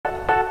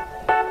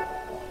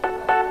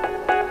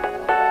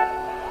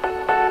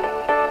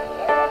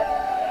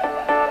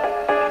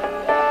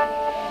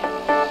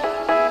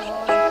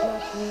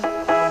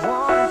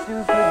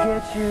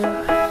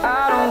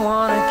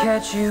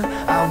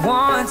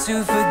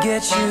to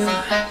forget you.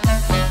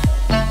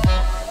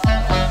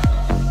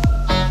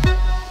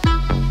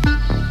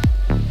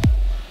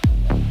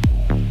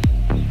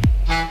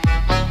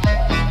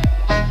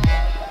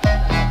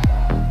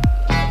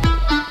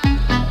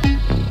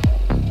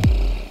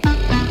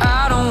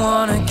 I don't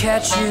wanna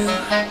catch you.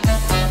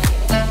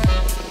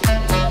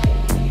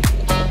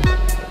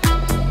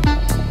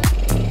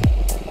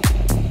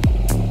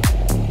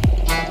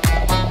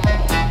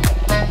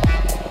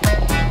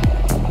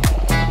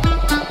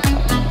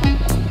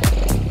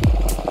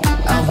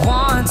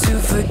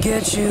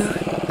 Forget you,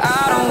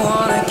 I don't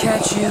wanna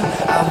catch you.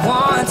 I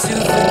want to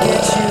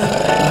forget you.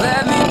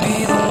 Let me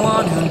be the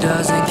one who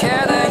doesn't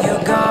care that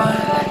you're gone.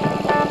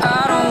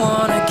 I don't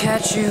wanna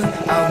catch you.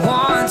 I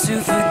want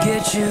to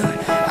forget you.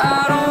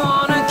 I don't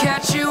wanna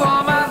catch you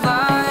all my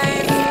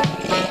life.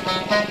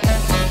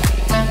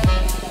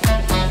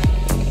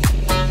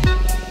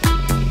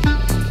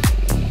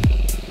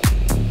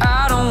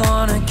 I don't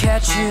wanna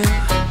catch you.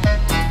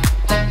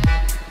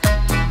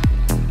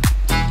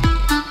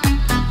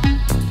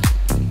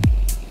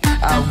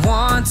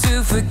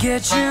 To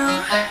forget you.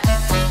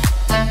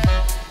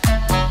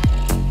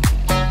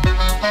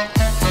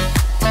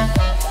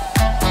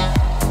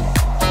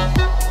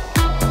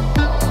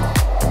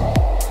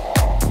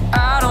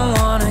 I don't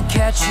wanna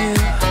catch you.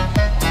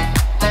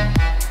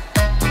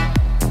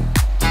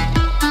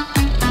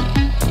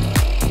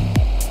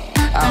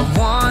 I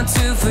want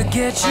to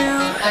forget you.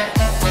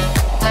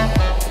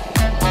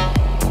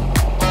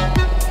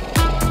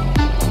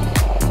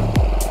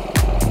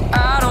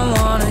 I don't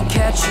wanna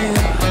catch you.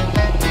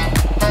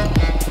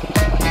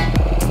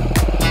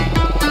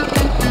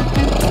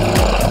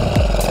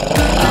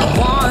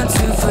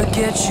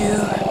 Forget you.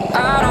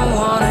 I don't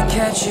wanna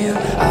catch you.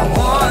 I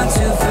want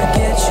to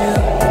forget you.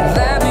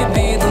 Let me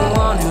be the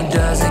one who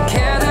doesn't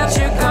care that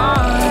you're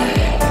gone.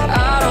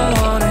 I don't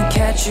wanna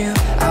catch you.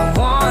 I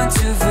want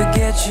to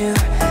forget you.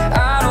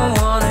 I don't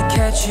wanna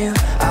catch you.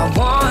 I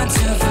want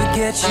to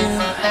forget you.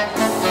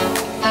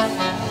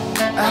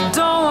 I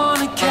don't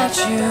wanna catch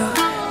you.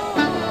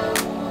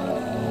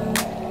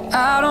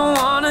 I don't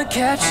wanna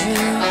catch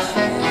you.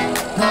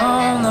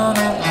 No, no,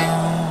 no, no.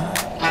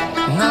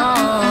 No.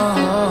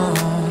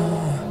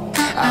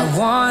 I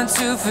want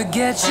to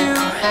forget you.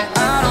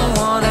 I don't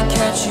wanna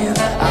catch you.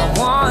 I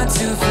want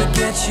to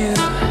forget you.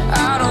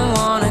 I don't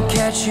wanna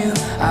catch you.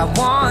 I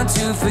want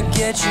to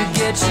forget you,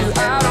 get you.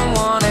 I don't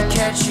wanna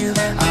catch you.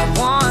 I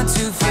want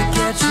to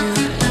forget you.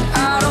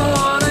 I don't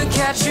wanna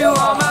catch you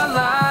all my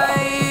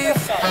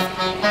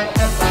life.